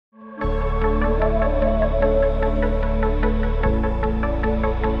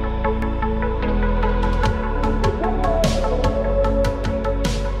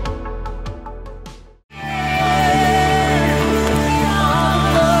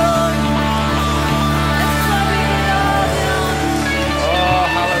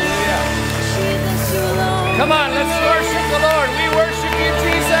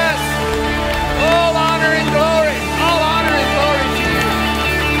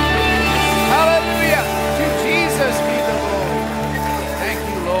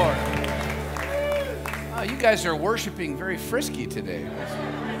guys are worshiping very frisky today.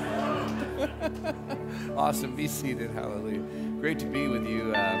 Awesome. Be seated. Hallelujah. Great to be with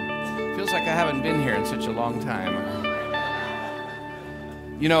you. Feels like I haven't been here in such a long time.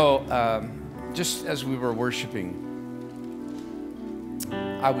 You know, just as we were worshiping,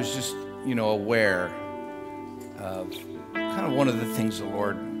 I was just, aware of kind of one of the things the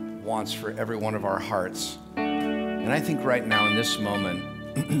Lord wants for every one of our hearts. And I think right now in this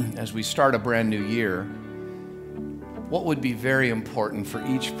moment, as we start a brand new year, what would be very important for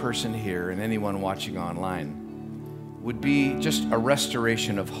each person here and anyone watching online would be just a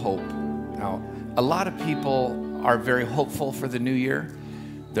restoration of hope. Now, a lot of people are very hopeful for the new year.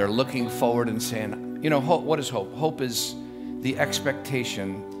 They're looking forward and saying, hope, what is hope? Hope is the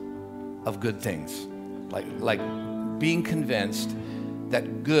expectation of good things, like being convinced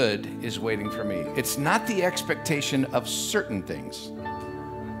that good is waiting for me. It's not the expectation of certain things.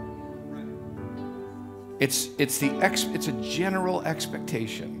 It's a general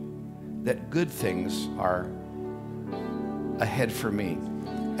expectation that good things are ahead for me.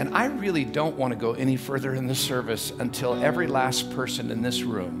 And I really don't want to go any further in the service until every last person in this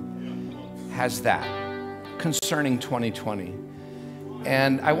room has that concerning 2020.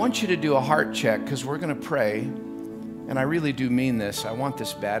 And I want you to do a heart check because we're going to pray. And I really do mean this. I want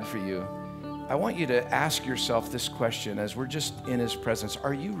this bad for you. I want you to ask yourself this question as we're just in His presence.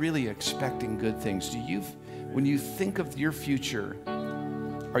 Are you really expecting good things? When you think of your future,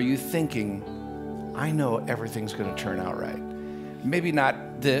 are you thinking, I know everything's going to turn out right? Maybe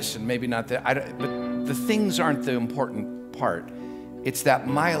not this and maybe not that, but the things aren't the important part. It's that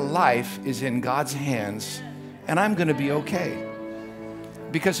my life is in God's hands and I'm going to be okay.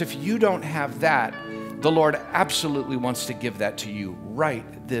 Because if you don't have that, the Lord absolutely wants to give that to you right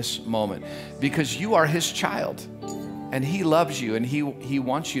this moment, because you are His child and He loves you and He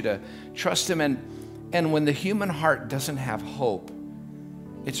wants you to trust Him. And when the human heart doesn't have hope,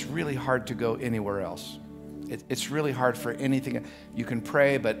 it's really hard to go anywhere else. It's really hard for anything. You can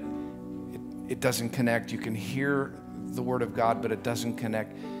pray, but it doesn't connect. You can hear the Word of God, but it doesn't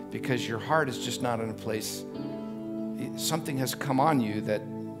connect because your heart is just not in a place. Something has come on you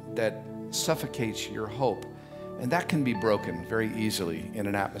that suffocates your hope. And that can be broken very easily in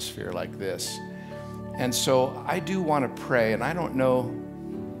an atmosphere like this. And so I do want to pray, and I don't know,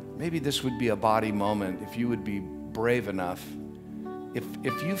 maybe this would be a body moment if you would be brave enough.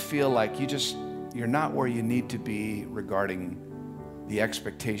 If you feel like you're not where you need to be regarding the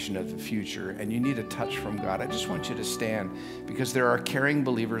expectation of the future and you need a touch from God, I just want you to stand, because there are caring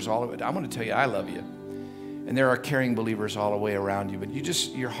believers all over. I'm going to tell you, I love you. And there are caring believers all the way around you, but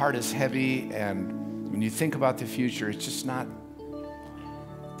your heart is heavy, and when you think about the future, it's just not,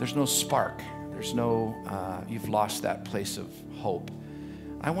 there's no spark. There's no, you've lost that place of hope.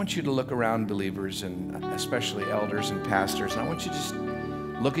 I want you to look around, believers, and especially elders and pastors, and I want you to just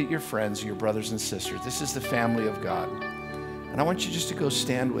look at your friends, your brothers and sisters. This is the family of God. And I want you just to go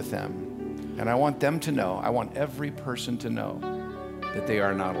stand with them. And I want them to know, I want every person to know that they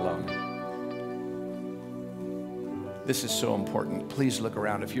are not alone. This is so important. Please look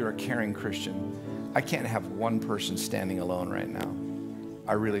around. If you're a caring Christian, I can't have one person standing alone right now.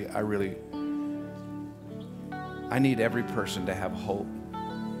 I need every person to have hope.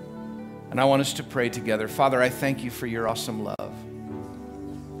 And I want us to pray together. Father, I thank you for your awesome love.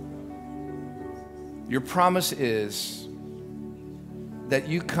 Your promise is that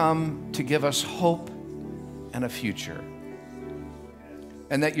you come to give us hope and a future.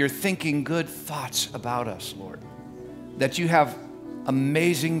 And that you're thinking good thoughts about us, Lord. That you have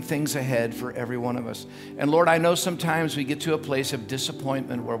amazing things ahead for every one of us. And Lord, I know sometimes we get to a place of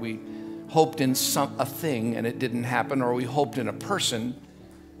disappointment where we hoped in a thing and it didn't happen, or we hoped in a person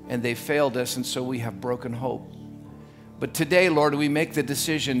and they failed us, and so we have broken hope. But today, Lord, we make the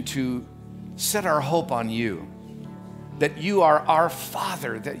decision to set our hope on you, that you are our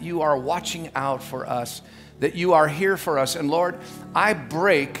Father, that you are watching out for us, that you are here for us. And Lord, I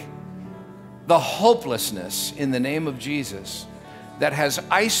break the hopelessness in the name of Jesus that has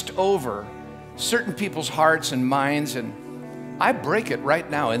iced over certain people's hearts and minds, and I break it right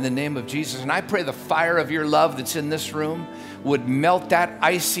now in the name of Jesus. And I pray the fire of your love that's in this room would melt that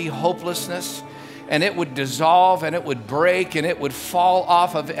icy hopelessness, and it would dissolve and it would break and it would fall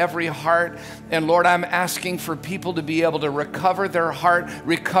off of every heart. And Lord, I'm asking for people to be able to recover their heart,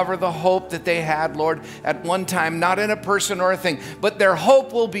 recover the hope that they had, Lord, at one time, not in a person or a thing, but their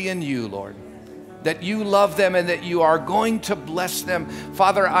hope will be in you, Lord. That you love them and that you are going to bless them.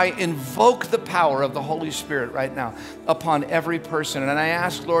 Father, I invoke the power of the Holy Spirit right now upon every person. And I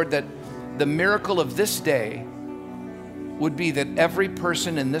ask, Lord, that the miracle of this day would be that every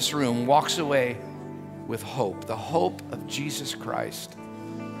person in this room walks away with hope, the hope of Jesus Christ,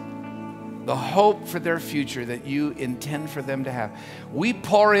 the hope for their future that you intend for them to have. We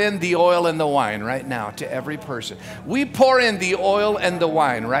pour in the oil and the wine right now to every person. We pour in the oil and the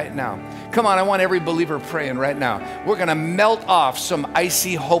wine right now. Come on, I want every believer praying right now. We're going to melt off some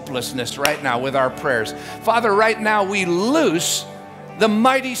icy hopelessness right now with our prayers. Father, right now we loose the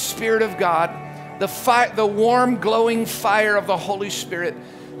mighty Spirit of God, the warm, glowing fire of the Holy Spirit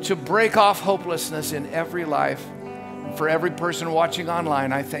to break off hopelessness in every life. And for every person watching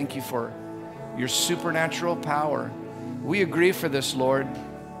online, I thank you for your supernatural power. We agree for this, Lord.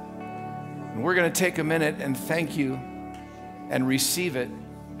 And we're going to take a minute and thank you and receive it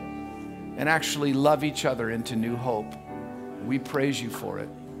and actually love each other into new hope. We praise you for it.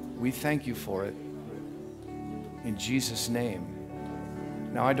 We thank you for it. In Jesus' name.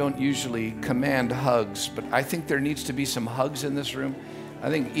 Now, I don't usually command hugs, but I think there needs to be some hugs in this room. I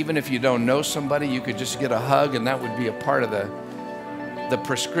think even if you don't know somebody, you could just get a hug, and that would be a part of the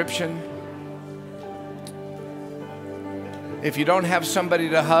prescription. If you don't have somebody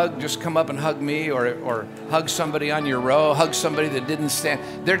to hug, just come up and hug me, or hug somebody on your row, hug somebody that didn't stand.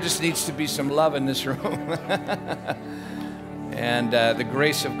 There just needs to be some love in this room. And the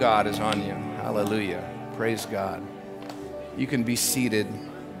grace of God is on you. Hallelujah. Praise God. You can be seated.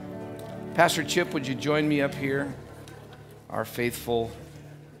 Pastor Chip, would you join me up here? Our faithful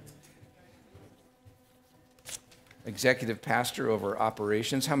executive pastor over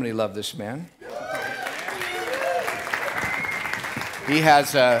operations. How many love this man? He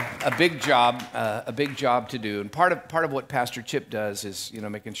has a big job to do, and part of what Pastor Chip does is,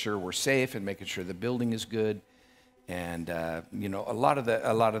 making sure we're safe and making sure the building is good, and a lot of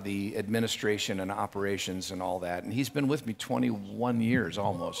the administration and operations and all that. And he's been with me 21 years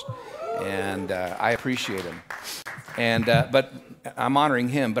almost, and I appreciate him. And but I'm honoring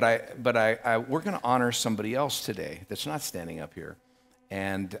him, but we're going to honor somebody else today that's not standing up here,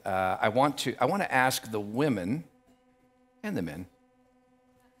 and I want to ask the women and the men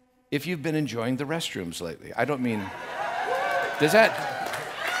if you've been enjoying the restrooms lately. I don't mean, does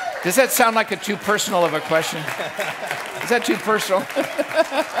that sound like too personal of a question? Is that too personal?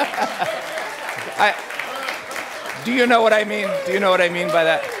 Do you know what I mean? Do you know what I mean by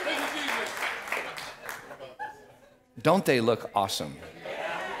that? Don't they look awesome?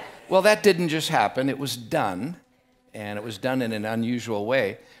 Well, that didn't just happen. It was done, and it was done in an unusual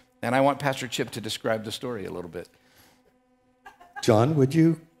way. And I want Pastor Chip to describe the story a little bit. John, would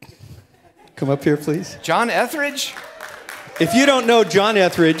you come up here, please? John Etheridge? If you don't know John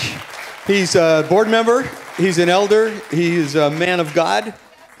Etheridge, he's a board member, he's an elder, he's a man of God,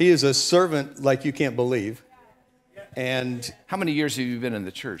 he is a servant like you can't believe. And how many years have you been in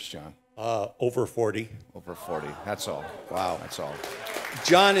the church, John? Over 40. Over 40. That's all. Wow, that's all.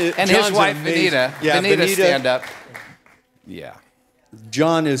 John is, and John's his wife, amazing. Benita. Yeah, Benita, stand up. Yeah.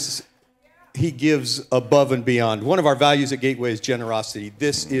 John he gives above and beyond. One of our values at Gateway is generosity.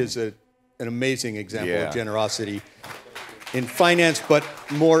 This is an amazing example of generosity in finance, but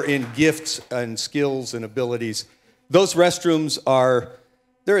more in gifts and skills and abilities. Those restrooms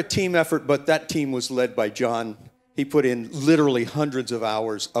they're a team effort, but that team was led by John. He put in literally hundreds of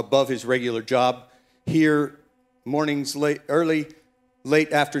hours above his regular job. Here, mornings, early,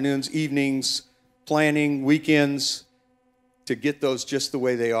 late afternoons, evenings, planning, weekends, to get those just the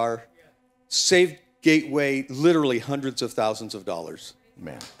way they are. Saved Gateway literally hundreds of thousands of dollars.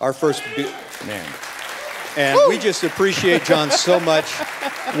 Man. Our first man. And we just appreciate John so much.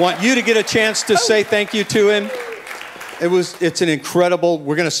 Want you to get a chance to say thank you to him. It's an incredible,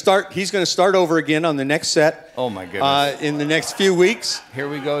 he's going to start over again on the next set. Oh my goodness. In the next few weeks. Here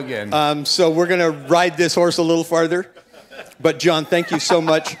we go again. So we're going to ride this horse a little farther. But John, thank you so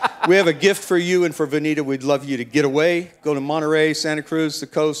much. We have a gift for you and for Vanita. We'd love you to get away, go to Monterey, Santa Cruz, the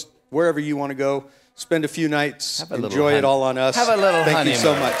coast, wherever you want to go. Spend a few nights, enjoy it all on us. Have a little honeymoon. Thank you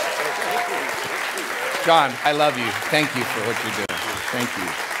so much. John, I love you. Thank you for what you're doing. Thank you.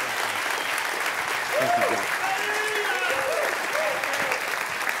 Thank you, John.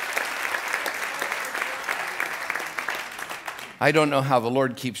 I don't know how the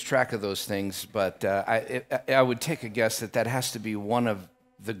Lord keeps track of those things, but I would take a guess that has to be one of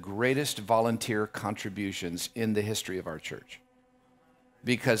the greatest volunteer contributions in the history of our church.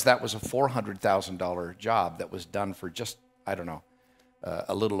 Because that was a $400,000 job that was done for just,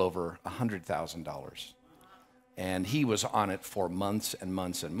 a little over $100,000. And he was on it for months and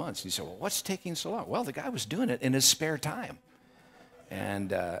months and months. He said, well, what's taking so long? Well, the guy was doing it in his spare time.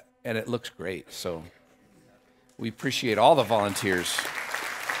 And it looks great. So we appreciate all the volunteers.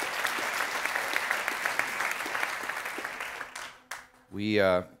 We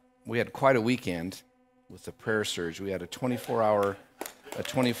had quite a weekend with the prayer surge. We had a 24-hour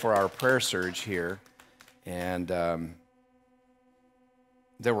prayer surge here, and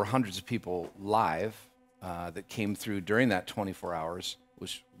there were hundreds of people live that came through during that 24 hours,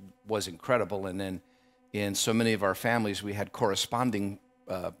 which was incredible. And then in so many of our families, we had corresponding,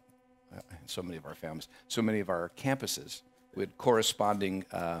 so many of our campuses, we had corresponding,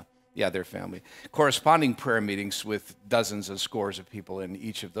 corresponding prayer meetings with dozens and scores of people in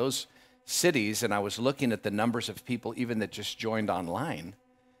each of those cities. And I was looking at the numbers of people even that just joined online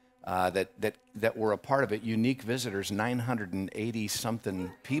that were a part of it. Unique visitors,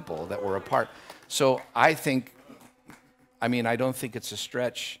 980-something people that were a part. So I don't think it's a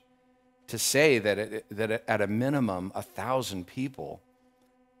stretch to say that at a minimum, 1,000 people,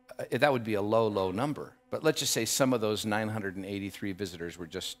 that would be a low, low number. But let's just say some of those 983 visitors were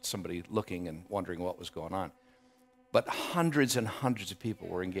just somebody looking and wondering what was going on. But hundreds and hundreds of people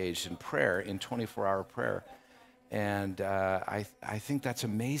were engaged in prayer, in 24-hour prayer. And I think that's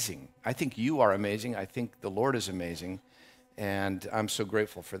amazing. I think you are amazing. I think the Lord is amazing. And I'm so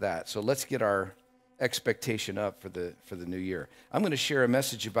grateful for that. So let's get our expectation up for the new year. I'm going to share a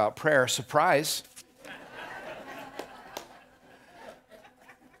message about prayer. Surprise.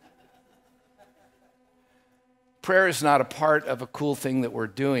 Prayer is not a part of a cool thing that we're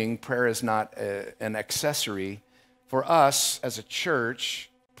doing. Prayer is not an accessory. For us as a church,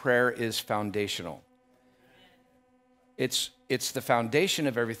 prayer is foundational. It's the foundation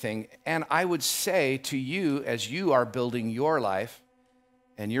of everything. And I would say to you, as you are building your life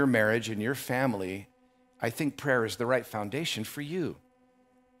and your marriage and your family, I think prayer is the right foundation for you.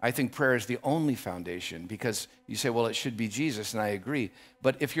 I think prayer is the only foundation, because you say, well, it should be Jesus, and I agree.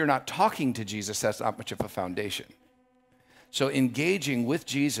 But if you're not talking to Jesus, that's not much of a foundation. So engaging with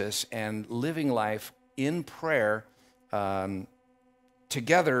Jesus and living life in prayer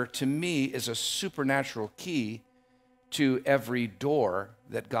together, to me, is a supernatural key to every door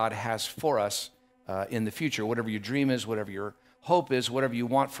that God has for us in the future. Whatever your dream is, whatever your hope is, whatever you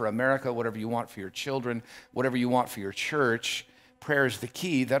want for America, whatever you want for your children, whatever you want for your church, prayer is the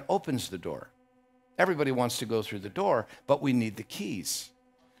key that opens the door. Everybody wants to go through the door, but we need the keys.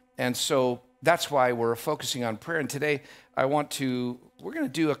 And so that's why we're focusing on prayer. And today we're going to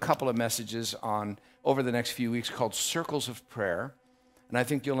do a couple of messages over the next few weeks called Circles of Prayer. And I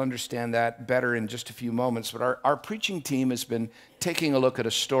think you'll understand that better in just a few moments. But our preaching team has been taking a look at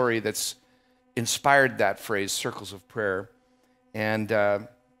a story that's inspired that phrase, Circles of Prayer. And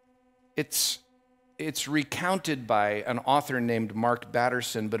it's recounted by an author named Mark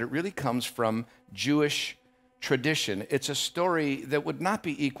Batterson, but it really comes from Jewish tradition. It's a story that would not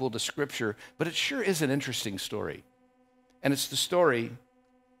be equal to Scripture, but it sure is an interesting story. And it's the story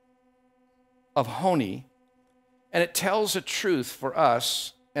of Honi, and it tells a truth for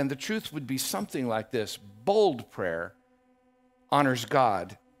us, and the truth would be something like this: bold prayer honors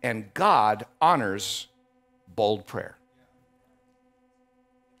God, and God honors bold prayer.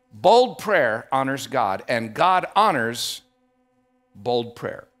 Bold prayer honors God, and God honors bold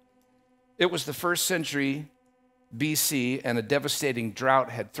prayer. It was the 1st century BC, and a devastating drought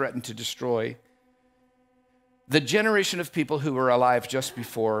had threatened to destroy the generation of people who were alive just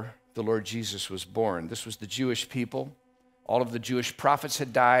before the Lord Jesus was born. This was the Jewish people. All of the Jewish prophets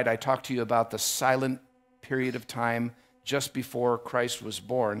had died. I talked to you about the silent period of time just before Christ was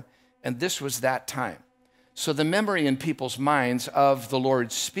born, and this was that time. So the memory in people's minds of the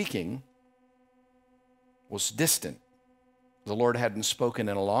Lord speaking was distant. The Lord hadn't spoken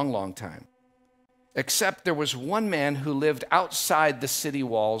in a long, long time. Except there was one man who lived outside the city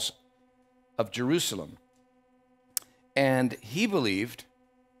walls of Jerusalem. And he believed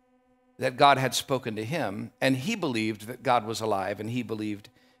that God had spoken to him, and he believed that God was alive, and he believed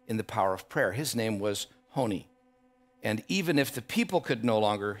in the power of prayer. His name was Honi. And even if the people could no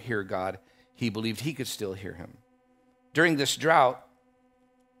longer hear God, he believed he could still hear him. During this drought,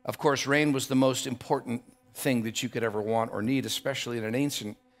 of course, rain was the most important thing that you could ever want or need, especially in an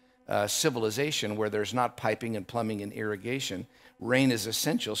ancient civilization where there's not piping and plumbing and irrigation. Rain is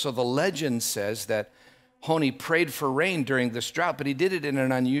essential. So the legend says that Honi prayed for rain during this drought, but he did it in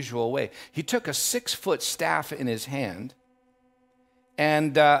an unusual way. He took a 6-foot staff in his hand,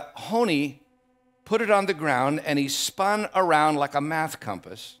 and Honi put it on the ground, and he spun around like a math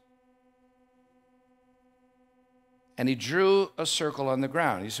compass, and he drew a circle on the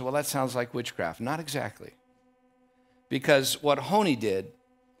ground. You say, well, that sounds like witchcraft. Not exactly. Because what Honi did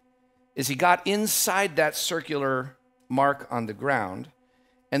is he got inside that circular mark on the ground,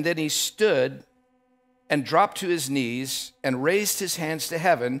 and then he stood and dropped to his knees and raised his hands to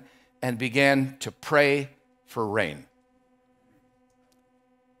heaven and began to pray for rain.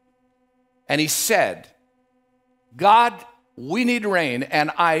 And he said, God, we need rain,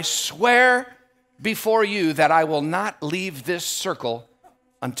 and I swear before you that I will not leave this circle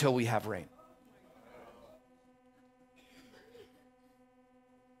until we have rain.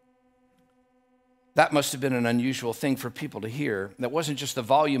 That must have been an unusual thing for people to hear. That wasn't just the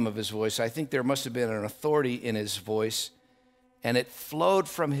volume of his voice. I think there must have been an authority in his voice, and it flowed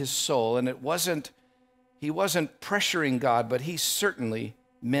from his soul, and he wasn't pressuring God, but he certainly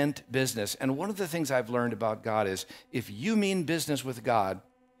meant business. And one of the things I've learned about God is if you mean business with God,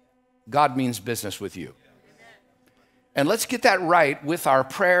 God means business with you. And let's get that right with our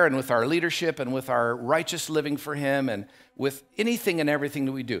prayer and with our leadership and with our righteous living for him and with anything and everything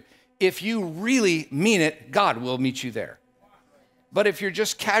that we do. If you really mean it, God will meet you there. But if you're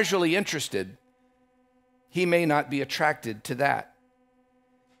just casually interested, he may not be attracted to that.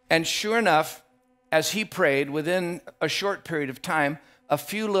 And sure enough, as he prayed, within a short period of time, a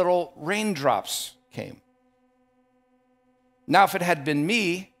few little raindrops came. Now, if it had been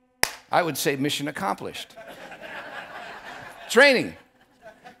me, I would say mission accomplished. It's raining.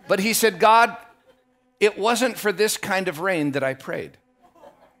 But he said, God, it wasn't for this kind of rain that I prayed.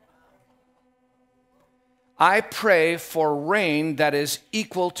 I pray for rain that is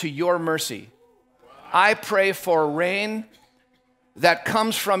equal to your mercy. I pray for rain that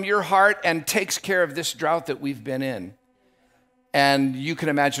comes from your heart and takes care of this drought that we've been in. And you can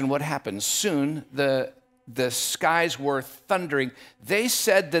imagine what happened. Soon, the skies were thundering. They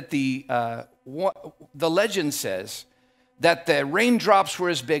said that the legend says that the raindrops were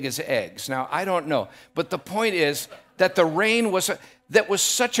as big as eggs. Now, I don't know. But the point is that the rain was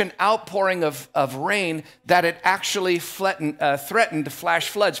such an outpouring of rain that it actually threatened flash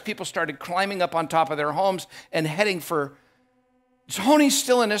floods. People started climbing up on top of their homes and heading for... Tony's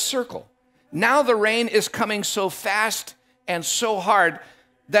still in his circle. Now the rain is coming so fast and so hard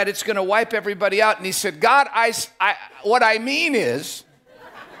that it's going to wipe everybody out. And he said, God, what I mean is...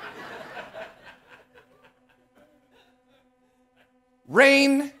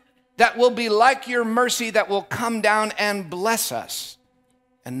 rain that will be like your mercy, that will come down and bless us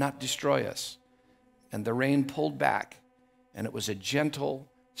and not destroy us. And the rain pulled back, and it was a gentle,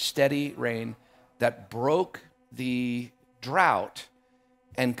 steady rain that broke the drought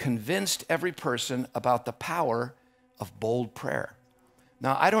and convinced every person about the power of bold prayer.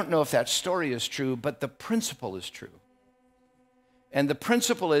 Now, I don't know if that story is true, but the principle is true. And the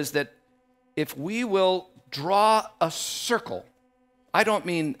principle is that if we will draw a circle, I don't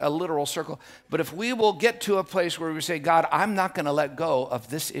mean a literal circle, but if we will get to a place where we say, God, I'm not going to let go of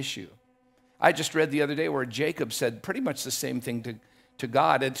this issue. I just read the other day where Jacob said pretty much the same thing to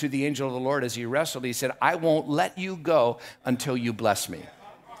God and to the angel of the Lord as he wrestled. He said, I won't let you go until you bless me.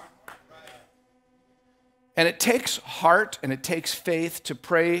 And it takes heart and it takes faith to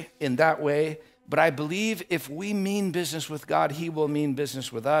pray in that way. But I believe if we mean business with God, he will mean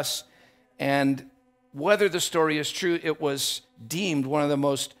business with us. And whether the story is true, it was deemed one of the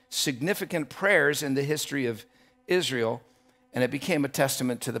most significant prayers in the history of Israel, and it became a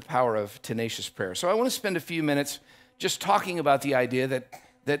testament to the power of tenacious prayer. So I want to spend a few minutes just talking about the idea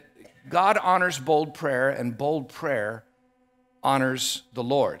that God honors bold prayer, and bold prayer honors the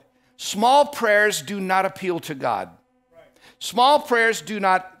Lord. Small prayers do not appeal to God. Small prayers do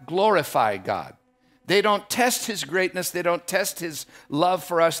not glorify God. They don't test his greatness. They don't test his love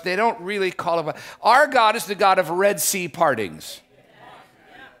for us. They don't really call it. Our God is the God of Red Sea partings.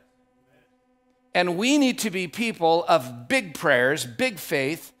 And we need to be people of big prayers, big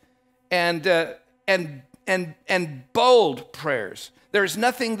faith, and bold prayers. There's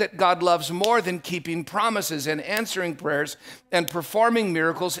nothing that God loves more than keeping promises and answering prayers and performing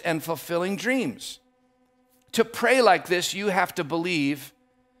miracles and fulfilling dreams. To pray like this, you have to believe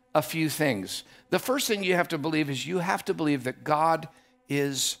a few things. The first thing you have to believe is you have to believe that God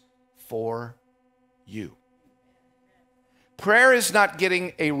is for you. Prayer is not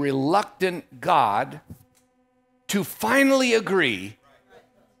getting a reluctant God to finally agree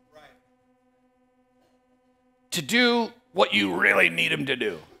to do what you really need him to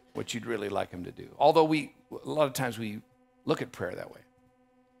do, what you'd really like him to do. Although a lot of times we look at prayer that way.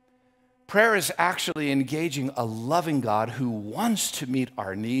 Prayer is actually engaging a loving God who wants to meet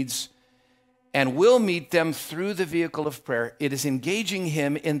our needs and will meet them through the vehicle of prayer. It is engaging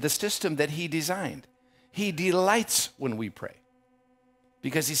him in the system that he designed. He delights when we pray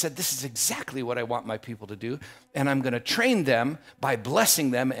because he said, this is exactly what I want my people to do, and I'm going to train them by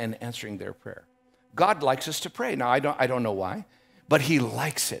blessing them and answering their prayer. God likes us to pray. Now, I don't know why, but he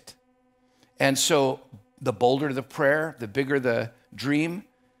likes it. And so the bolder the prayer, the bigger the dream,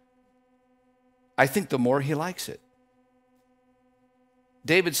 I think the more he likes it.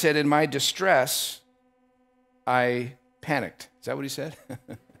 David said, in my distress, I panicked. Is that what he said?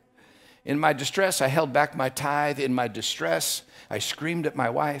 In my distress, I held back my tithe. In my distress, I screamed at my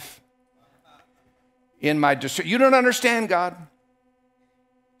wife. In my distress, you don't understand, God.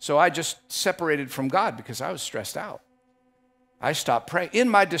 So I just separated from God because I was stressed out. I stopped praying. In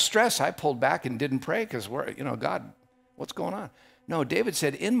my distress, I pulled back and didn't pray because, God, what's going on? No, David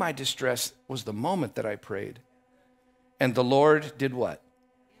said, in my distress was the moment that I prayed. And the Lord did what?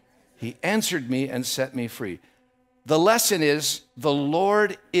 He answered me and set me free. The lesson is, the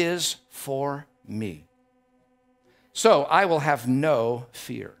Lord is for me. So I will have no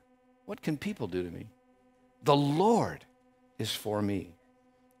fear. What can people do to me? The Lord is for me,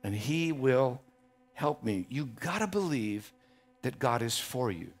 and he will help me. You gotta believe that God is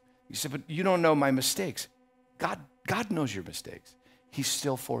for you. You say, but you don't know my mistakes. God knows your mistakes. He's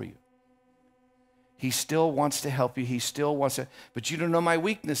still for you. He still wants to help you. He still wants to, but you don't know my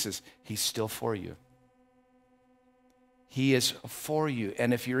weaknesses. He's still for you. He is for you.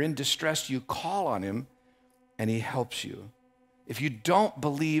 And if you're in distress, you call on him and he helps you. If you don't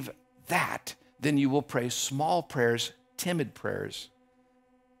believe that, then you will pray small prayers, timid prayers,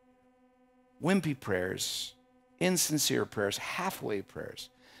 wimpy prayers, insincere prayers, halfway prayers.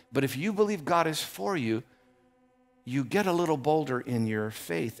 But if you believe God is for you, you get a little bolder in your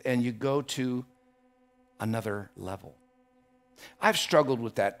faith and you go to another level. I've struggled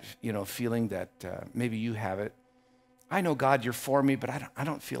with that, feeling that maybe you have it. I know, God, you're for me, but I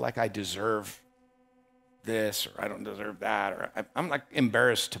don't feel like I deserve this, or I don't deserve that, or I'm like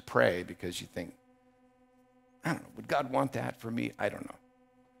embarrassed to pray because you think, I don't know, would God want that for me? I don't know.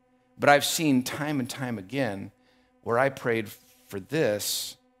 But I've seen time and time again where I prayed for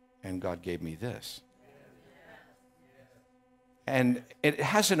this and God gave me this. And it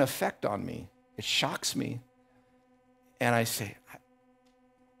has an effect on me. It shocks me. And I say,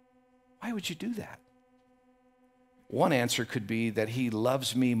 why would you do that? One answer could be that he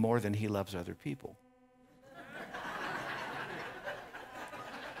loves me more than he loves other people.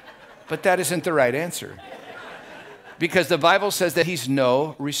 But that isn't the right answer. Because the Bible says that he's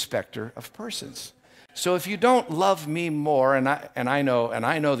no respecter of persons. So if you don't love me more, and I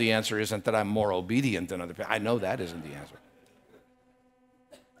know the answer isn't that I'm more obedient than other people. I know that isn't the answer.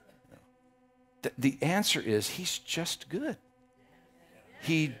 The answer is he's just good.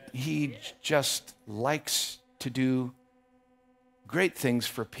 He just likes to do great things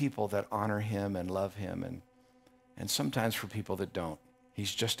for people that honor him and love him, and sometimes for people that don't.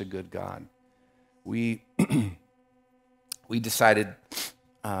 He's just a good God. We decided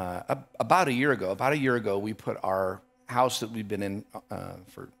about a year ago, we put our house that we've been in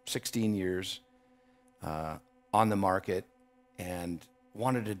for 16 years on the market and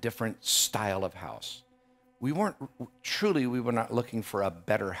wanted a different style of house. We were not looking for a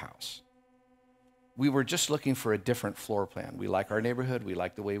better house. We were just looking for a different floor plan. We like our neighborhood. We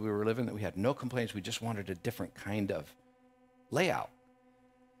like the way we were living. We had no complaints. We just wanted a different kind of layout.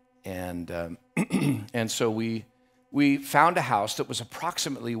 And and so we found a house that was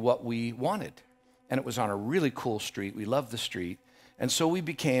approximately what we wanted. And it was on a really cool street. We loved the street. And so we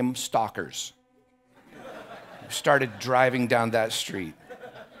became stalkers. We started driving down that street.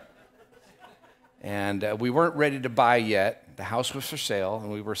 And we weren't ready to buy yet. The house was for sale,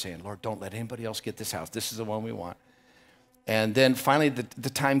 and we were saying, Lord, don't let anybody else get this house. This is the one we want. And then finally the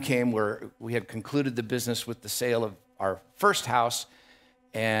time came where we had concluded the business with the sale of our first house,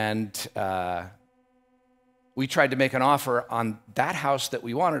 and we tried to make an offer on that house that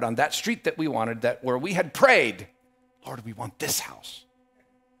we wanted, on that street that we wanted, where we had prayed, Lord, we want this house.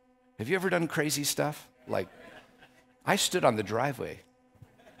 Have you ever done crazy stuff? Like, I stood on the driveway.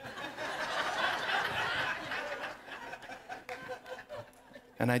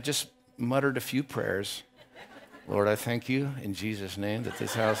 And I just muttered a few prayers. Lord, I thank you in Jesus' name that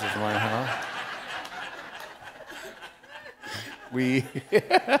this house is my house. We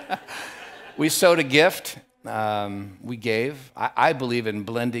sowed a gift. We gave. I believe in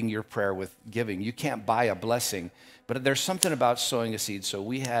blending your prayer with giving. You can't buy a blessing, but there's something about sowing a seed. So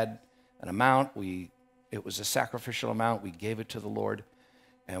we had an amount. It was a sacrificial amount. We gave it to the Lord,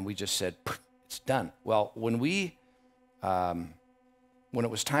 and we just said, it's done. Well, when it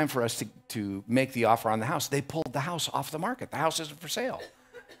was time for us to make the offer on the house, they pulled the house off the market. The house isn't for sale.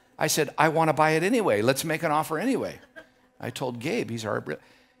 I said, I want to buy it anyway. Let's make an offer anyway. I told Gabe,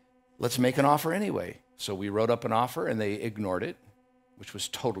 let's make an offer anyway. So we wrote up an offer, and they ignored it, which was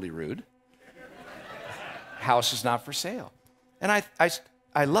totally rude. House is not for sale. And I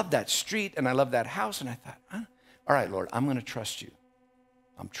love that street, and I love that house, and I thought, all right, Lord, I'm going to trust you.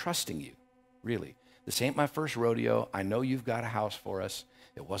 I'm trusting you, really. This ain't my first rodeo. I know you've got a house for us.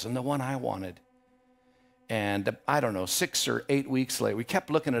 It wasn't the one I wanted. And I don't know, 6 or 8 weeks later, we kept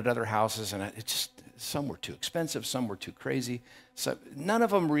looking at other houses, and some were too expensive, some were too crazy. So none of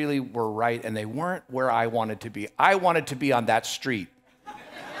them really were right, and they weren't where I wanted to be. I wanted to be on that street.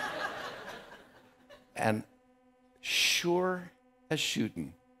 And sure as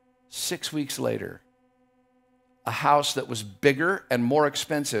shooting, 6 weeks later, a house that was bigger and more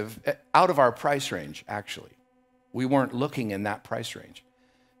expensive, out of our price range, actually. We weren't looking in that price range.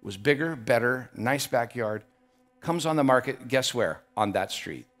 It was bigger, better, nice backyard, comes on the market, guess where? On that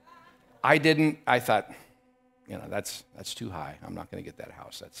street. I thought, that's too high. I'm not going to get that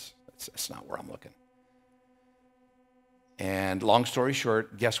house. That's not where I'm looking. And long story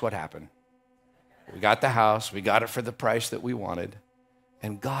short, guess what happened? We got the house, we got it for the price that we wanted,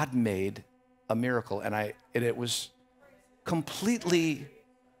 and God made a miracle. And it was completely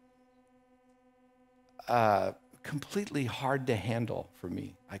hard to handle for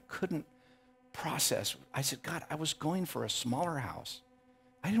me. I couldn't process. I said, God, I was going for a smaller house.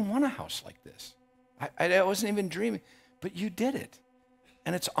 I didn't want a house like this. I wasn't even dreaming, but you did it.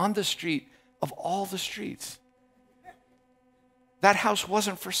 And it's on the street of all the streets. That house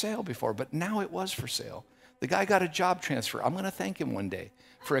wasn't for sale before, but now it was for sale. The guy got a job transfer. I'm going to thank him one day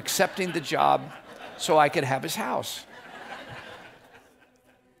for accepting the job so I could have his house.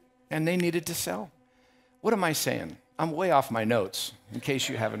 And they needed to sell. What am I saying? I'm way off my notes, in case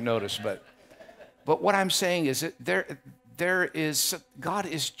you haven't noticed, but what I'm saying is that God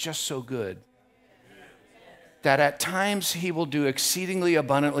is just so good that at times he will do exceedingly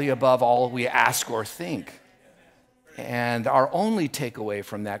abundantly above all we ask or think. And our only takeaway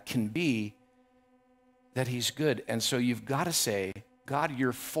from that can be that he's good. And so you've got to say, God,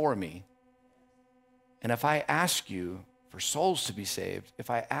 you're for me. And if I ask you for souls to be saved, if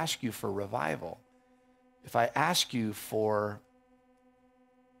I ask you for revival, if I ask you for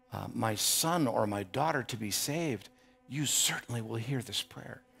my son or my daughter to be saved, you certainly will hear this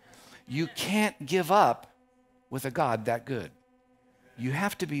prayer. You can't give up with a God that good. You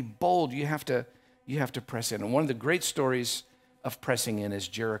have to be bold. You have to press in. And one of the great stories of pressing in is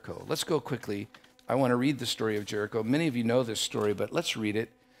Jericho. Let's go quickly. I want to read the story of Jericho. Many of you know this story, but let's read it.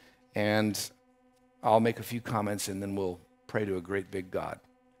 And I'll make a few comments, and then we'll pray to a great big God.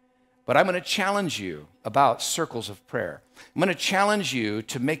 But I'm going to challenge you about circles of prayer. I'm going to challenge you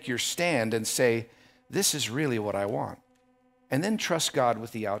to make your stand and say, this is really what I want. And then trust God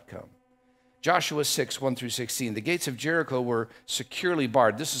with the outcome. Joshua 6, 1 through 16. The gates of Jericho were securely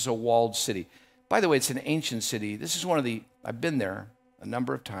barred. This is a walled city. By the way, it's an ancient city. This is I've been there a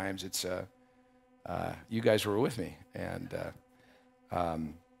number of times. It's, you guys were with me. And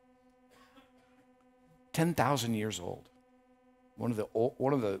 10,000 years old. One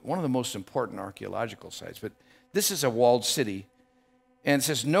of the most important archaeological sites. But this is a walled city. And it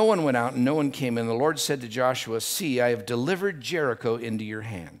says, no one went out and no one came in. The Lord said to Joshua, see, I have delivered Jericho into your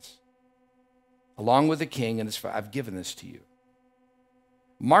hands, along with the king and his I've given this to you.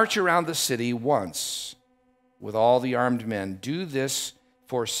 March around the city once with all the armed men. Do this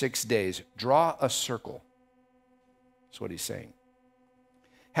for 6 days. Draw a circle. That's what he's saying.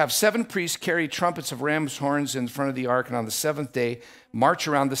 Have 7 priests carry trumpets of ram's horns in front of the ark, and on the 7th day, march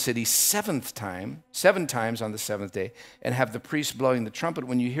around the city 7 times on the 7th day, and have the priests blowing the trumpet.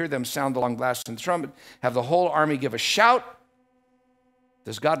 When you hear them sound the long blast in the trumpet, have the whole army give a shout.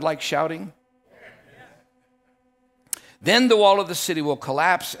 Does God like shouting? Then the wall of the city will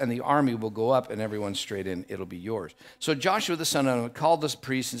collapse, and the army will go up, and everyone straight in. It'll be yours. So Joshua the son of Nun called the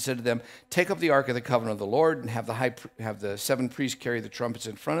priests and said to them, take up the ark of the covenant of the Lord, and have the 7 priests carry the trumpets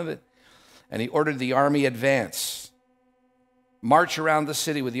in front of it. And he ordered the army advance. March around the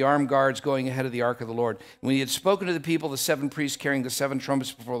city with the armed guards going ahead of the ark of the Lord. When he had spoken to the people, the 7 priests carrying the 7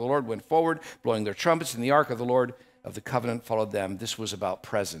 trumpets before the Lord went forward, blowing their trumpets, and the ark of the Lord of the covenant followed them. This was about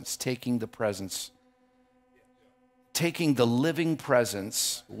presence, taking the presence, taking the living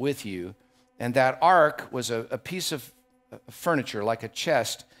presence with you. And that ark was a piece of furniture, like a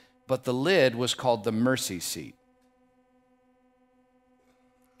chest, but the lid was called the mercy seat.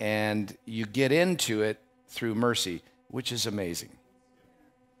 And you get into it through mercy, which is amazing.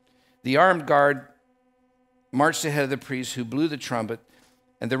 The armed guard marched ahead of the priests who blew the trumpet,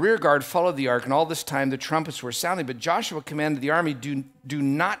 and the rear guard followed the ark, and all this time the trumpets were sounding. But Joshua commanded the army, do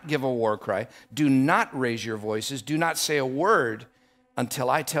not give a war cry. Do not raise your voices. Do not say a word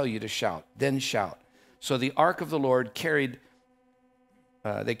until I tell you to shout. Then shout. So the ark of the Lord carried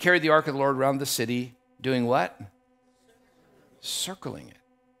the ark of the Lord around the city, doing what? Circling it.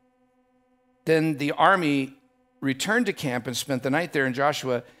 Then the army returned to camp and spent the night there, and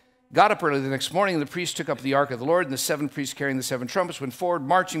Joshua got up early the next morning, and the priests took up the ark of the Lord, and the 7 priests carrying the 7 trumpets went forward,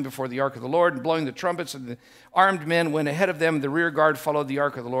 marching before the ark of the Lord, and blowing the trumpets, and the armed men went ahead of them, and the rear guard followed the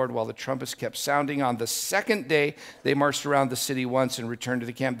ark of the Lord while the trumpets kept sounding. On the second day, they marched around the city once and returned to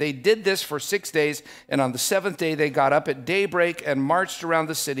the camp. They did this for 6 days, and on the 7th day, they got up at daybreak and marched around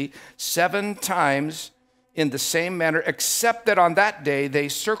the city 7 times in the same manner, except that on that day they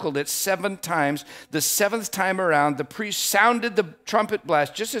circled it 7 times. The 7th time around, the priest sounded the trumpet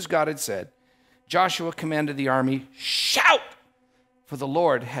blast, just as God had said. Joshua commanded the army, shout, for the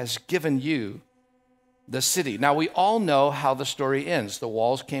Lord has given you the city. Now, we all know how the story ends. The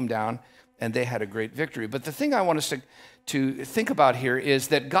walls came down, and they had a great victory. But the thing I want us to think about here is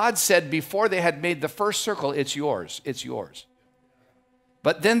that God said before they had made the first circle, it's yours, it's yours.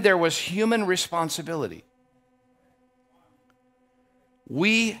 But then there was human responsibility.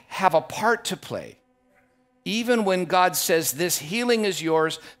 We have a part to play. Even when God says this healing is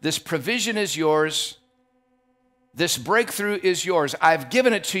yours, this provision is yours, this breakthrough is yours. I've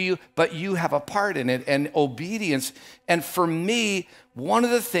given it to you, but you have a part in it, and obedience. And for me, one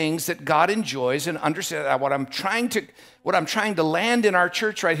of the things that God enjoys, and understand what I'm trying to land in our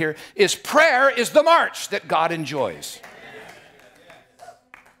church right here is prayer is the march that God enjoys.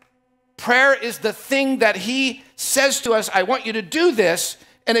 Prayer is the thing that he says to us, I want you to do this,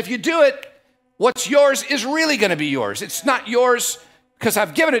 and if you do it, what's yours is really going to be yours. It's not yours because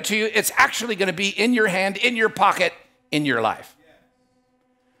I've given it to you. It's actually going to be in your hand, in your pocket, in your life.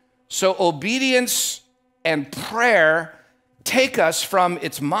 So obedience and prayer take us from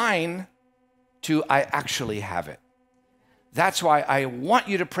it's mine to I actually have it. That's why I want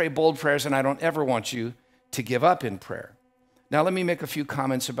you to pray bold prayers, and I don't ever want you to give up in prayer. Now, let me make a few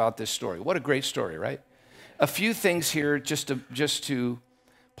comments about this story. What a great story, right? A few things here just to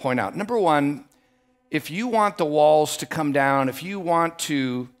point out. Number one, if you want the walls to come down, if you want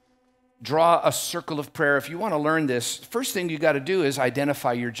to draw a circle of prayer, if you want to learn this, first thing you got to do is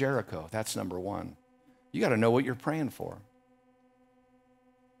identify your Jericho. That's number one. You got to know what you're praying for.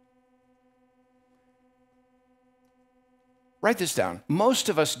 Write this down. Most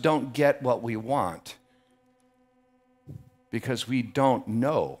of us don't get what we want because we don't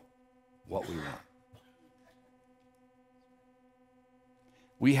know what we want.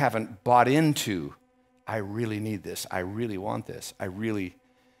 We haven't bought into, I really need this, I really want this, Now,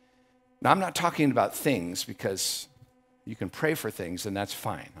 I'm not talking about things because you can pray for things and that's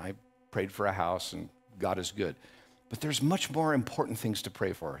fine. I prayed for a house and God is good. But there's much more important things to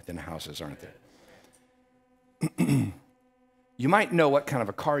pray for than houses, aren't there? You might know what kind of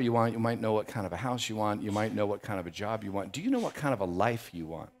a car you want. You might know what kind of a house you want. You might know what kind of a job you want. Do you know what kind of a life you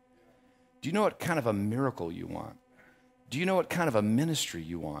want? Do you know what kind of a miracle you want? Do you know what kind of a ministry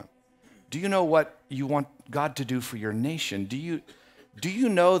you want? Do you know what you want God to do for your nation? Do you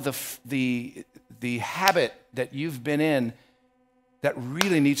know the habit that you've been in that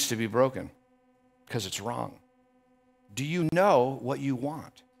really needs to be broken because it's wrong? Do you know what you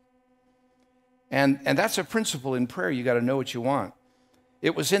want? And that's a principle in prayer. You got to know what you want.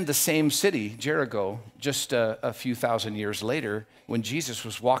 It was in the same city, Jericho, just a few thousand years later when Jesus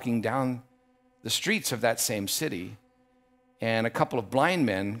was walking down the streets of that same city, and a couple of blind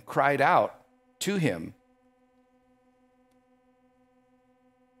men cried out to him.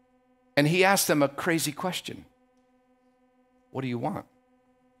 And he asked them a crazy question. What do you want?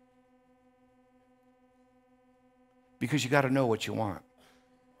 Because you got to know what you want.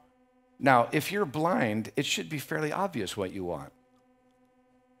 Now, if you're blind, it should be fairly obvious what you want.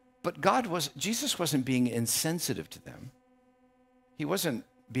 But Jesus wasn't being insensitive to them. He wasn't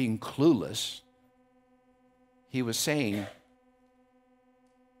being clueless. He was saying,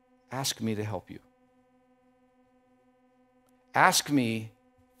 ask me to help you. Ask me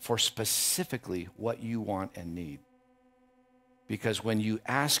for specifically what you want and need. Because when you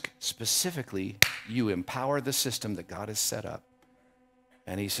ask specifically, you empower the system that God has set up.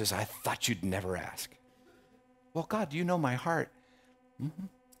 And he says, I thought you'd never ask. Well, God, you know my heart. Mm-hmm.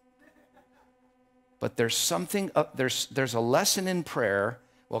 But there's something, there's a lesson in prayer.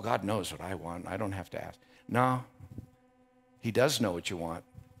 Well, God knows what I want. I don't have to ask. No, he does know what you want,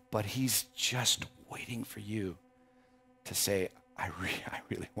 but he's just waiting for you to say, I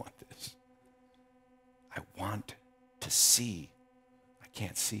really want this. I want to see. I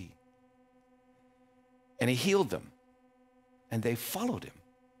can't see. And he healed them. And they followed him.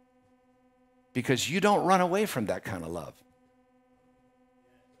 Because you don't run away from that kind of love.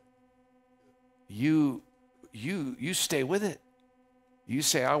 You stay with it. You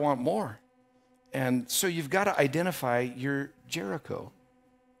say, I want more. And so you've got to identify your Jericho.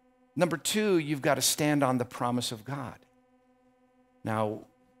 Number two, you've got to stand on the promise of God. Now,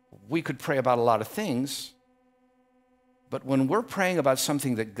 we could pray about a lot of things, but when we're praying about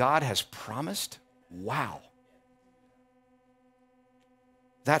something that God has promised, wow,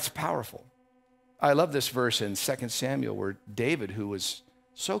 that's powerful. I love this verse in 2 Samuel where David, who was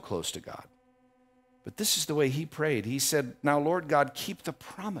so close to God, but this is the way he prayed. He said, now, Lord God, keep the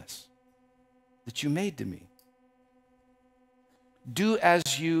promise that you made to me. Do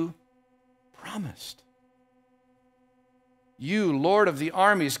as you promised. You, Lord of the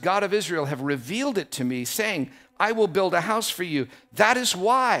armies, God of Israel, have revealed it to me, saying, I will build a house for you. That is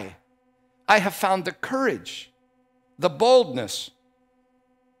why I have found the courage, the boldness,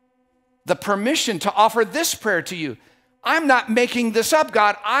 the permission to offer this prayer to you. I'm not making this up,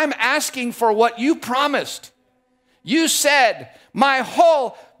 God. I'm asking for what you promised. You said,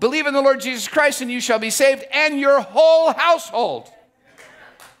 believe in the Lord Jesus Christ and you shall be saved, and your whole household.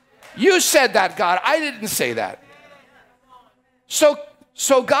 You said that, God. I didn't say that.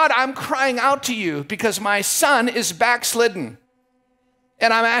 So God, I'm crying out to you because my son is backslidden.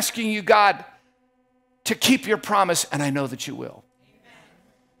 And I'm asking you, God, to keep your promise, and I know that you will.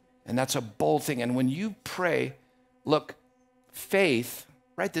 And that's a bold thing. And when you pray, look, faith,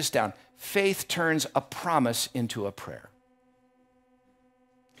 write this down, faith turns a promise into a prayer.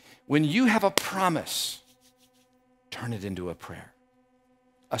 When you have a promise, turn it into a prayer.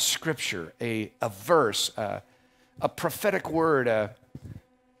 A scripture, a verse, a prophetic word, a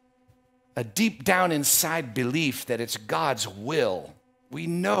deep down inside belief that it's God's will. We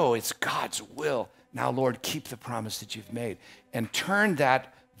know it's God's will. Now, Lord, keep the promise that you've made and turn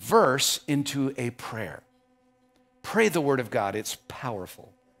that verse into a prayer. Pray the word of God. It's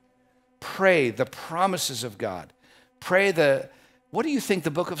powerful. Pray the promises of God. What do you think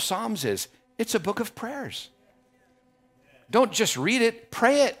the book of Psalms is? It's a book of prayers. Don't just read it,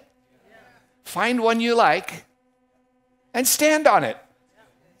 pray it. Find one you like and stand on it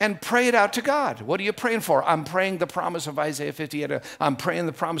and pray it out to God. What are you praying for? I'm praying the promise of Isaiah 58. I'm praying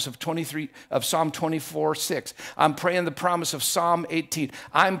the promise of Psalm 24:6. I'm praying the promise of Psalm 18.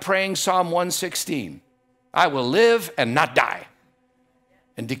 I'm praying Psalm 116. I will live and not die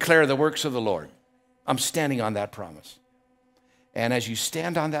and declare the works of the Lord. I'm standing on that promise. And as you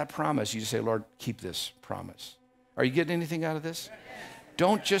stand on that promise, you say, Lord, keep this promise. Are you getting anything out of this?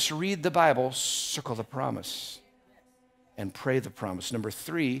 Don't just read the Bible, circle the promise and pray the promise. Number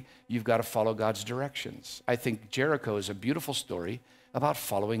 3, you've got to follow God's directions. I think Jericho is a beautiful story about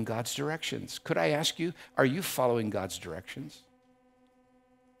following God's directions. Could I ask you, are you following God's directions?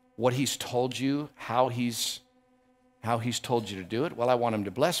 What he's told you, how he's told you to do it? Well, I want him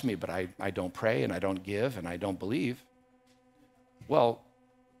to bless me, but I don't pray and I don't give and I don't believe. Well,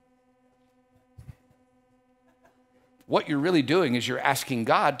 what you're really doing is you're asking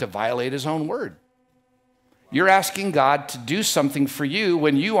God to violate his own word. You're asking God to do something for you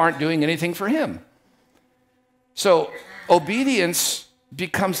when you aren't doing anything for him. So obedience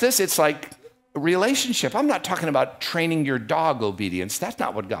becomes this. It's like a relationship. I'm not talking about training your dog obedience. That's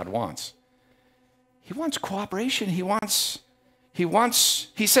not what God wants. He wants cooperation. He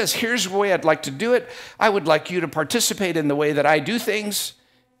says, here's the way I'd like to do it. I would like you to participate in the way that I do things.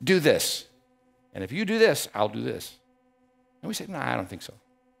 Do this. And if you do this, I'll do this. And we say, no, I don't think so.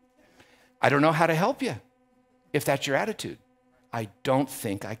 I don't know how to help you if that's your attitude. I don't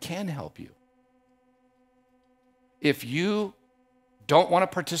think I can help you. If you don't want to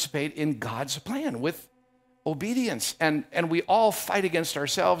participate in God's plan with obedience, and we all fight against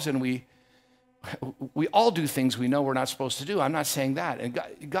ourselves, and we all do things we know we're not supposed to do. I'm not saying that. And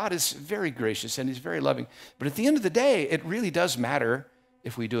God is very gracious and he's very loving. But at the end of the day, it really does matter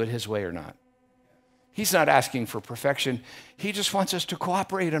if we do it his way or not. He's not asking for perfection. He just wants us to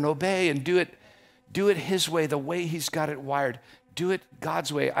cooperate and obey and do it his way, the way he's got it wired. Do it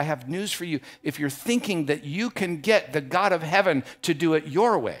God's way. I have news for you. If you're thinking that you can get the God of heaven to do it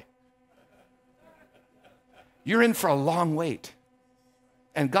your way, you're in for a long wait.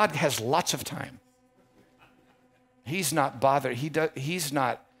 And God has lots of time. He's not bothered. His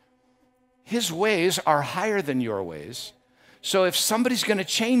ways are higher than your ways. So if somebody's going to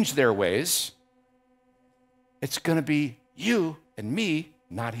change their ways, it's going to be you and me,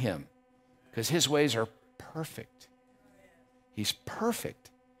 not him. Because his ways are perfect. He's perfect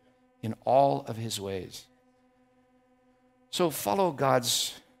in all of his ways. So follow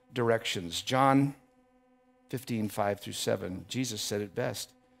God's directions. John 15:5-7, Jesus said it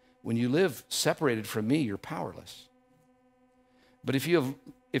best. When you live separated from me, you're powerless. But if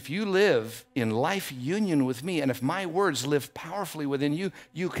you live in life union with me, and if my words live powerfully within you,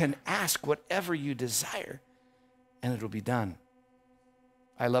 you can ask whatever you desire, and it'll be done.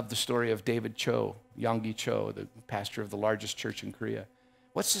 I love the story of David Cho, Yonggi Cho, the pastor of the largest church in Korea.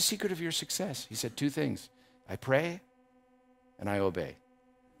 What's the secret of your success? He said 2 things. I pray and I obey.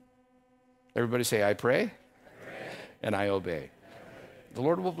 Everybody say, I pray and I obey. The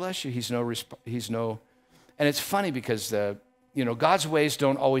Lord will bless you. And it's funny because God's ways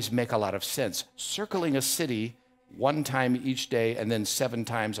don't always make a lot of sense. Circling a city 1 time each day and then 7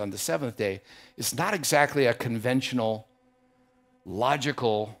 times on the 7th day is not exactly a conventional,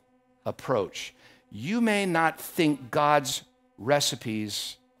 logical approach. You may not think God's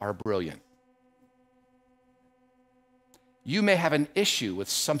recipes are brilliant. You may have an issue with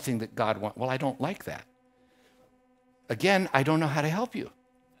something that God wants. Well, I don't like that. Again, I don't know how to help you.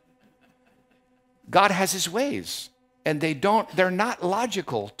 God has his ways, and they're not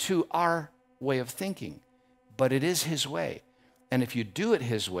logical to our way of thinking, but it is his way. And if you do it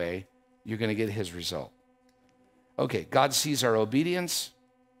his way, you're going to get his result. Okay, God sees our obedience,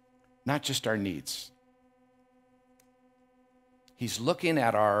 not just our needs. He's looking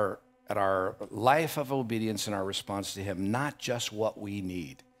at our life of obedience and our response to him, not just what we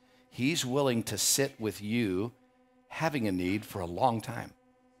need. He's willing to sit with you having a need for a long time.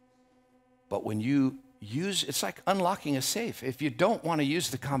 But when you it's like unlocking a safe. If you don't want to use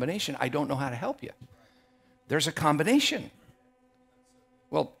the combination, I don't know how to help you. There's a combination.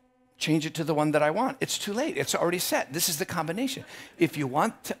 Well, change it to the one that I want. It's too late. It's already set. This is the combination. If you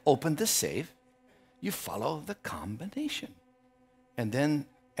want to open the safe, you follow the combination. And then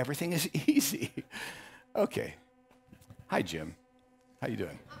everything is easy. Okay. Hi, Jim. How you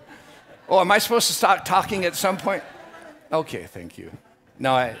doing? Oh, am I supposed to stop talking at some point? Okay, thank you.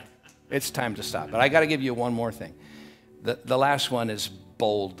 No, it's time to stop. But I got to give you one more thing. The last one is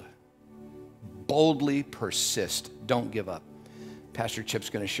bold. Boldly persist. Don't give up. Pastor Chip's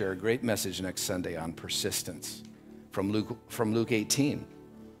going to share a great message next Sunday on persistence from Luke 18.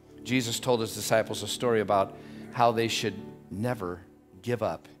 Jesus told his disciples a story about how they should never give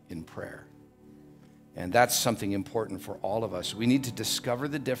up in prayer. And that's something important for all of us. We need to discover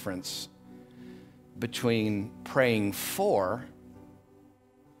the difference between praying for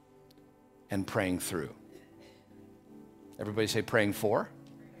and praying through. Everybody say praying for?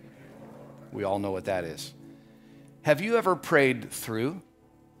 We all know what that is. Have you ever prayed through?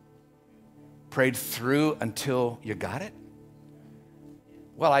 Prayed through until you got it?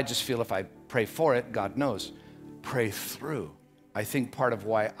 Well, I just feel if I pray for it, God knows. Pray through. I think part of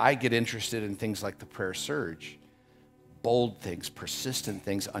why I get interested in things like the prayer surge, bold things, persistent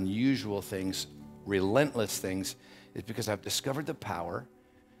things, unusual things, relentless things, is because I've discovered the power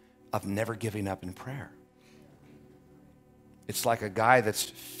of never giving up in prayer. It's like a guy that's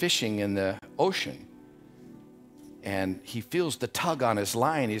fishing in the ocean and he feels the tug on his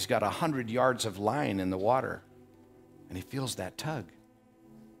line. He's got 100 yards of line in the water and he feels that tug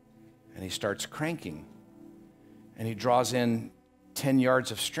and he starts cranking and he draws in 10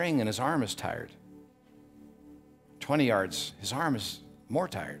 yards of string and his arm is tired. 20 yards, his arm is more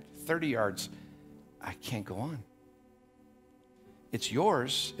tired. 30 yards, I can't go on. It's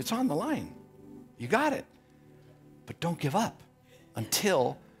yours. It's on the line. You got it. But don't give up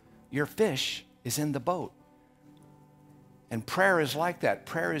until your fish is in the boat. And prayer is like that.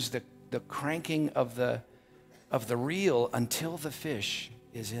 Prayer is the cranking of the reel until the fish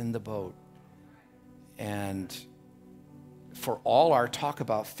is in the boat. And for all our talk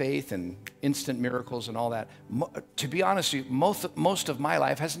about faith and instant miracles and all that, to be honest with you, most of my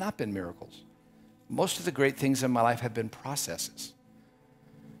life has not been miracles. Most of the great things in my life have been processes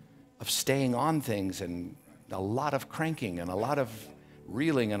of staying on things and a lot of cranking and a lot of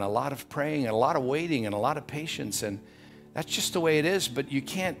reeling and a lot of praying and a lot of waiting and a lot of patience. And that's just the way it is. But you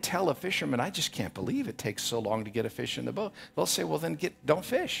can't tell a fisherman, I just can't believe it takes so long to get a fish in the boat. They'll say, well, then don't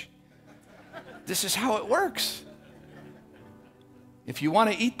fish. This is how it works. If you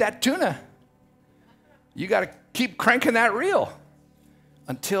want to eat that tuna, you got to keep cranking that reel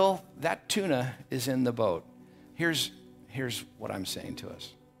until that tuna is in the boat. Here's what I'm saying to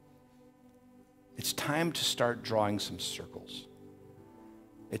us. It's time to start drawing some circles.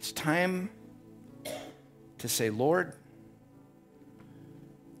 It's time to say, Lord,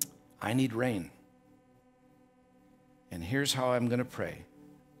 I need rain. And here's how I'm going to pray.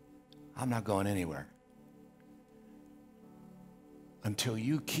 I'm not going anywhere until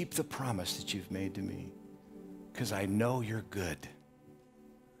you keep the promise that you've made to me, because I know you're good.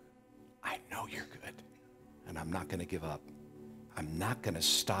 I know you're good, and I'm not going to give up. I'm not going to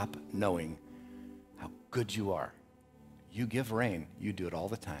stop knowing how good you are. You give rain. You do it all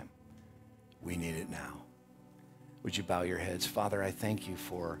the time. We need it now. Would you bow your heads? Father, I thank you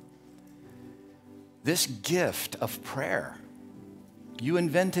for this gift of prayer. You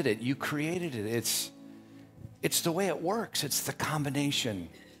invented it. You created it. It's the way it works. It's the combination.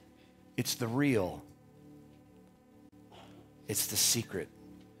 It's the real. It's the secret.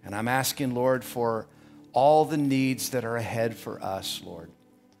 And I'm asking, Lord, for all the needs that are ahead for us, Lord,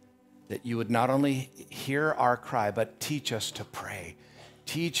 that you would not only hear our cry, but teach us to pray.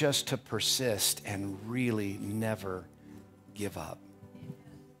 Teach us to persist and really never give up.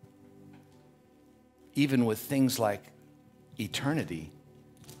 Even with things like eternity,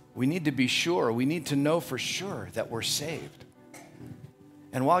 we need to be sure, we need to know for sure that we're saved.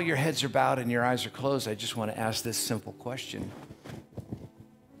 And while your heads are bowed and your eyes are closed, I just want to ask this simple question.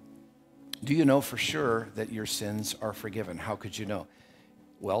 Do you know for sure that your sins are forgiven? How could you know?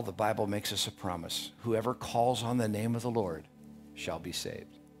 Well, the Bible makes us a promise. Whoever calls on the name of the Lord shall be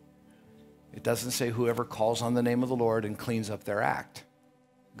saved. It doesn't say whoever calls on the name of the Lord and cleans up their act.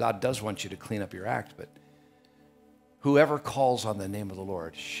 God does want you to clean up your act, but whoever calls on the name of the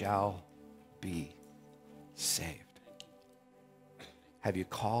Lord shall be saved. Have you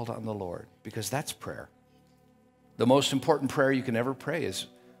called on the Lord? Because that's prayer. The most important prayer you can ever pray is,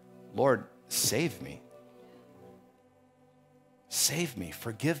 Lord, save me. Save me.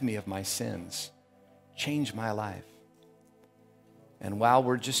 Forgive me of my sins. Change my life. And while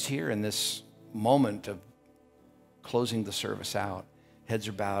we're just here in this moment of closing the service out, heads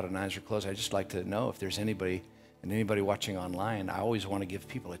are bowed and eyes are closed, I'd just like to know if there's anybody, and anybody watching online, I always want to give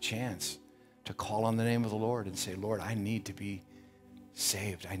people a chance to call on the name of the Lord and say, Lord, I need to be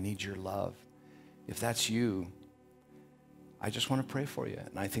saved. I need your love. If that's you, I just want to pray for you.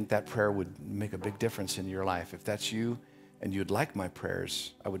 And I think that prayer would make a big difference in your life. If that's you and you'd like my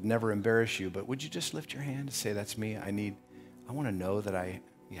prayers, I would never embarrass you, but would you just lift your hand and say, that's me. I want to know that I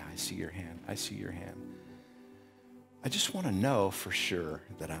see your hand. I see your hand. I just want to know for sure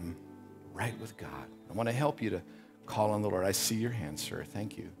that I'm right with God. I want to help you to call on the Lord. I see your hand, sir.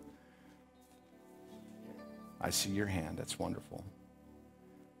 Thank you. I see your hand. That's wonderful.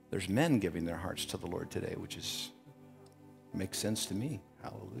 There's men giving their hearts to the Lord today, which makes sense to me.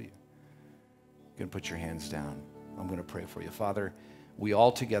 Hallelujah. You can put your hands down. I'm going to pray for you. Father, we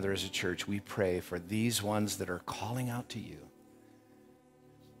all together as a church, we pray for these ones that are calling out to you.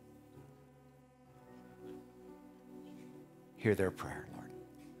 Hear their prayer, Lord.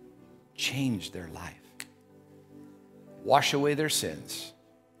 Change their life. Wash away their sins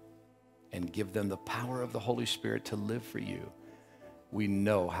and give them the power of the Holy Spirit to live for you. We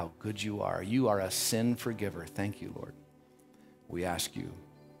know how good you are. You are a sin forgiver. Thank you, Lord. We ask you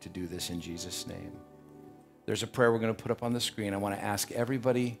to do this in Jesus' name. There's a prayer we're going to put up on the screen. I want to ask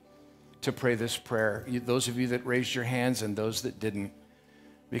everybody to pray this prayer. Those of you that raised your hands and those that didn't,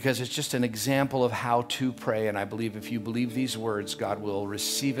 because it's just an example of how to pray. And I believe if you believe these words, God will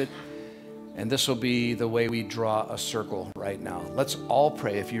receive it. And this will be the way we draw a circle right now. Let's all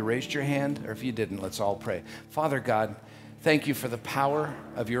pray. If you raised your hand or if you didn't, let's all pray. Father God, thank you for the power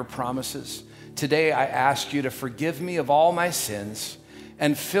of your promises. Today I ask you to forgive me of all my sins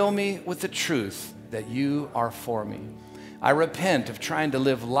and fill me with the truth that you are for me. I repent of trying to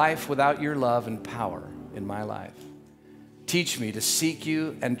live life without your love and power in my life. Teach me to seek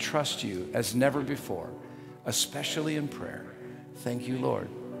you and trust you as never before, especially in prayer. Thank you, Lord.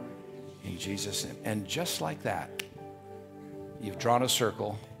 In Jesus' name. And just like that, you've drawn a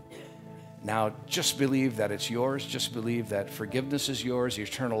circle. Now just believe that it's yours. Just believe that forgiveness is yours,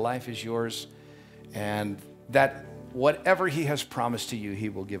 eternal life is yours, and that whatever he has promised to you, he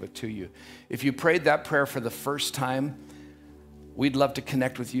will give it to you. If you prayed that prayer for the first time, we'd love to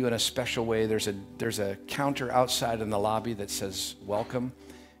connect with you in a special way. There's a counter outside in the lobby that says welcome.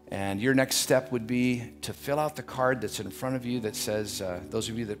 And your next step would be to fill out the card that's in front of you that says, those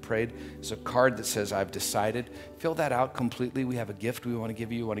of you that prayed, it's a card that says, I've decided. Fill that out completely. We have a gift we want to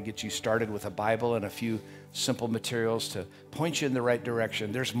give you. We want to get you started with a Bible and a few simple materials to point you in the right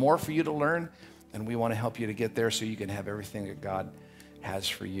direction. There's more for you to learn, and we want to help you to get there so you can have everything that God has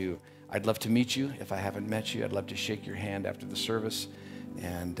for you. I'd love to meet you. If I haven't met you, I'd love to shake your hand after the service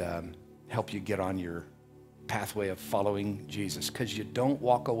and help you get on your pathway of following Jesus, because you don't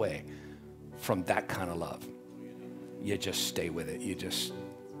walk away from that kind of love. You just stay with it. You just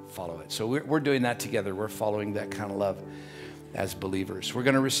follow it. So we're doing that together. We're following that kind of love as believers. We're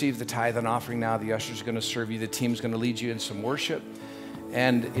going to receive the tithe and offering now. The ushers are going to serve you. The team's going to lead you in some worship.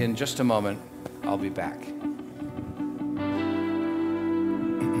 And in just a moment, I'll be back. Thank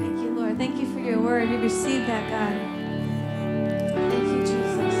you, Lord. Thank you for your word. We receive that, God. Thank you, Jesus.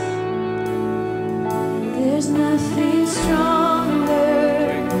 There's nothing stronger.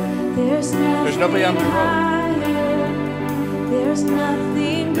 There's nobody on the road. higher. There's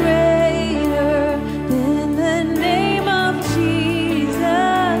nothing greater than the name of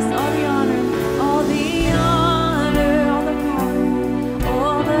Jesus. All the honor, all the honor.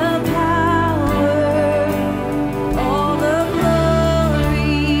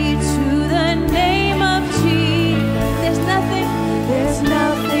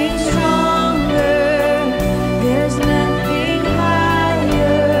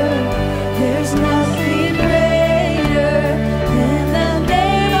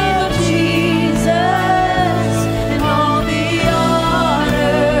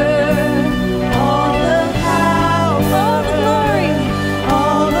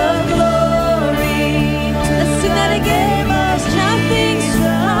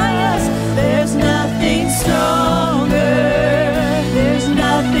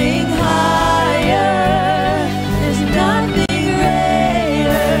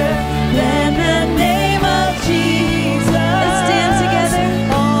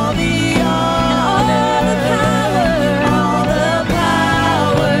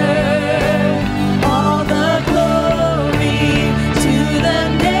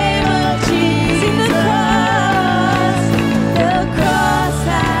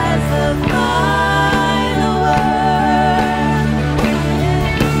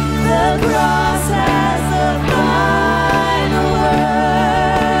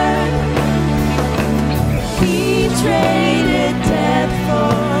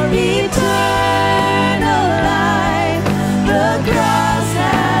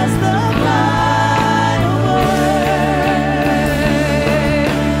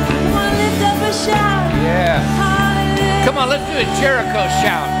 let's do a Jericho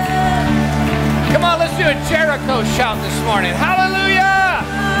shout. Come on, let's do a Jericho shout this morning. Hallelujah!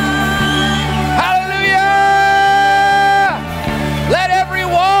 Hallelujah! Let every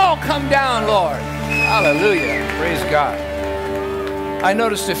wall come down, Lord. Hallelujah. Praise God. I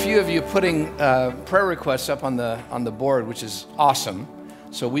noticed a few of you putting prayer requests up on the board, which is awesome.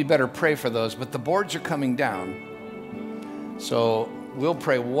 So we better pray for those. But the boards are coming down. So we'll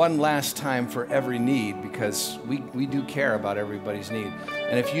pray one last time for every need, because we do care about everybody's need.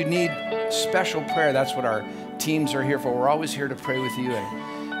 And if you need special prayer, that's what our teams are here for. We're always here to pray with you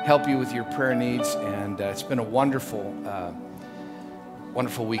and help you with your prayer needs. And it's been a wonderful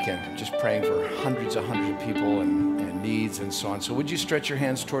weekend, just praying for hundreds of people and needs and so on. So would you stretch your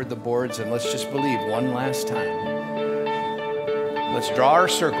hands toward the boards, and let's just believe one last time. Let's draw our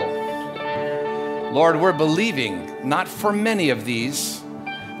circle. Lord, we're believing not for many of these.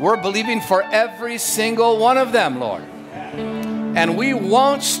 We're believing for every single one of them, Lord. And we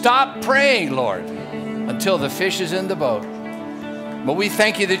won't stop praying, Lord, until the fish is in the boat. But we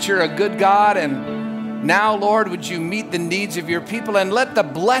thank you that you're a good God. And now, Lord, would you meet the needs of your people and let the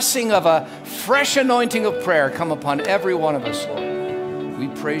blessing of a fresh anointing of prayer come upon every one of us, Lord. We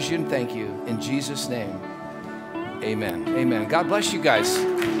praise you and thank you in Jesus' name. Amen. Amen. God bless you guys.